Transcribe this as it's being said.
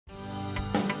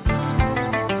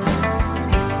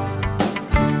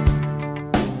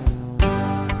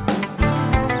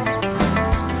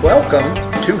Welcome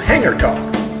to Hangar Talk,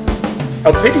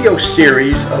 a video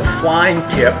series of flying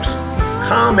tips,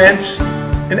 comments,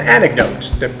 and anecdotes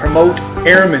that promote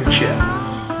airmanship,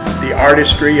 the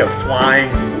artistry of flying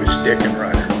with stick and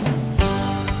rudder.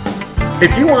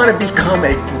 If you want to become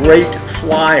a great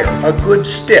flyer, a good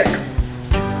stick,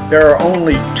 there are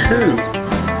only two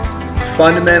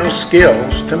fundamental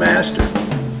skills to master.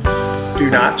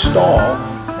 Do not stall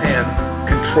and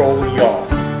control yaw.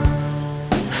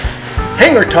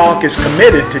 Hangar Talk is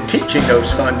committed to teaching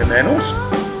those fundamentals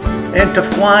and to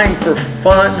flying for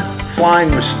fun, flying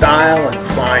with style, and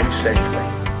flying safely.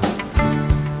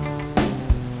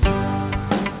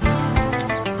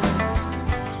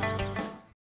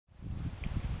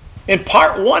 In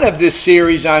part one of this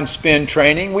series on spin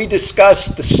training, we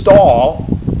discussed the stall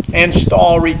and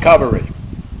stall recovery.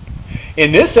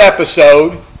 In this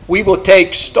episode, we will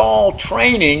take stall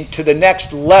training to the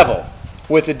next level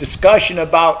with a discussion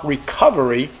about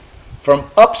recovery from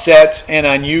upsets and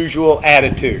unusual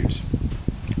attitudes.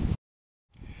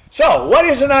 So, what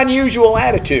is an unusual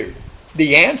attitude?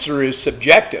 The answer is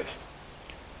subjective.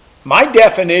 My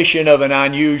definition of an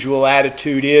unusual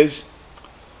attitude is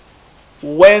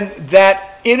when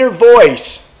that inner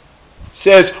voice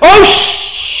says, "Oh,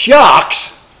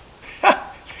 shucks,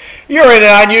 you're in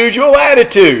an unusual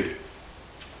attitude."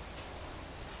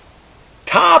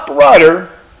 Top rudder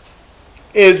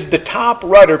is the top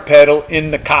rudder pedal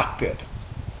in the cockpit.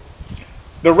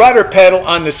 The rudder pedal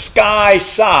on the sky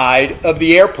side of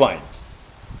the airplane.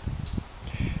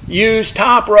 Use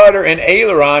top rudder and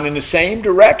aileron in the same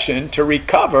direction to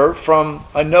recover from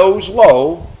a nose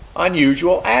low,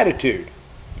 unusual attitude.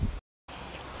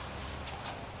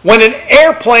 When an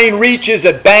airplane reaches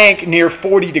a bank near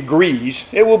 40 degrees,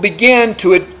 it will begin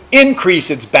to increase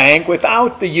its bank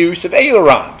without the use of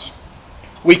ailerons.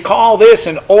 We call this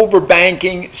an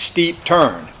overbanking steep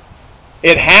turn.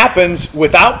 It happens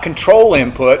without control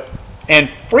input and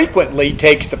frequently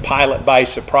takes the pilot by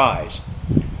surprise.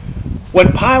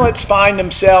 When pilots find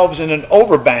themselves in an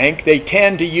overbank, they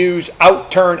tend to use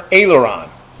outturn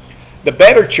aileron. The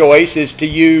better choice is to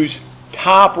use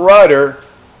top rudder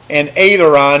and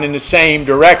aileron in the same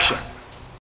direction.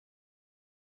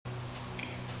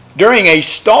 During a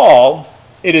stall,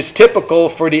 it is typical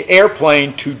for the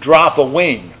airplane to drop a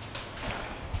wing.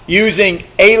 Using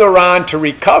aileron to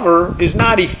recover is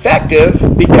not effective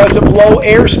because of low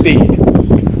airspeed.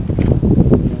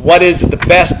 What is the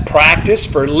best practice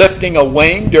for lifting a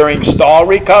wing during stall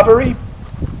recovery?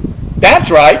 That's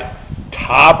right,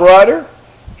 top rudder,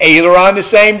 aileron the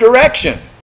same direction.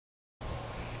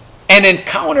 An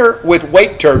encounter with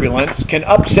wake turbulence can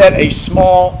upset a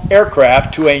small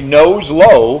aircraft to a nose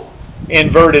low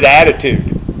inverted attitude.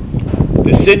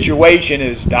 The situation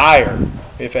is dire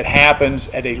if it happens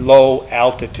at a low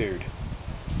altitude.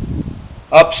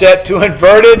 Upset to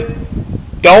inverted?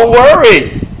 Don't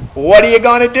worry. What are you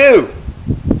going to do?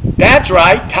 That's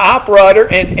right, top rudder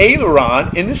and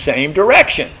aileron in the same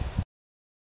direction.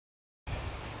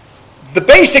 The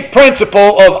basic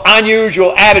principle of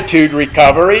unusual attitude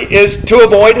recovery is to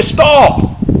avoid a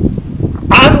stall.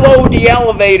 Unload the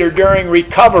elevator during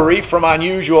recovery from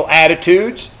unusual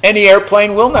attitudes and the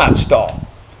airplane will not stall.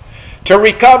 To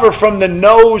recover from the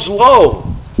nose low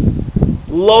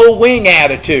wing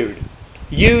attitude,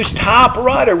 use top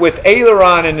rudder with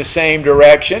aileron in the same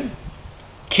direction.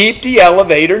 Keep the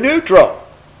elevator neutral.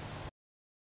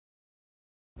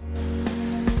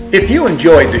 If you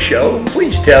enjoyed the show,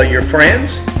 please tell your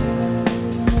friends.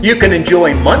 You can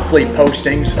enjoy monthly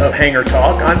postings of Hangar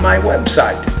Talk on my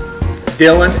website,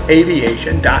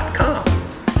 DillonAviation.com.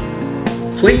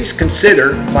 Please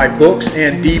consider my books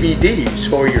and DVDs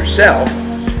for yourself,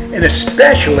 and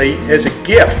especially as a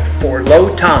gift for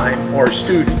low-time or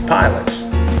student pilots.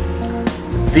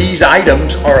 These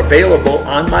items are available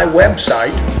on my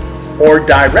website or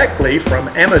directly from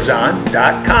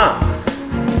Amazon.com.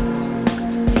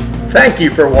 Thank you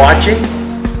for watching.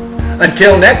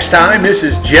 Until next time, this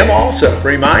is Jim Alsip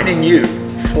reminding you,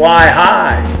 fly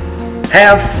high,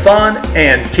 have fun,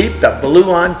 and keep the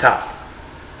blue on top.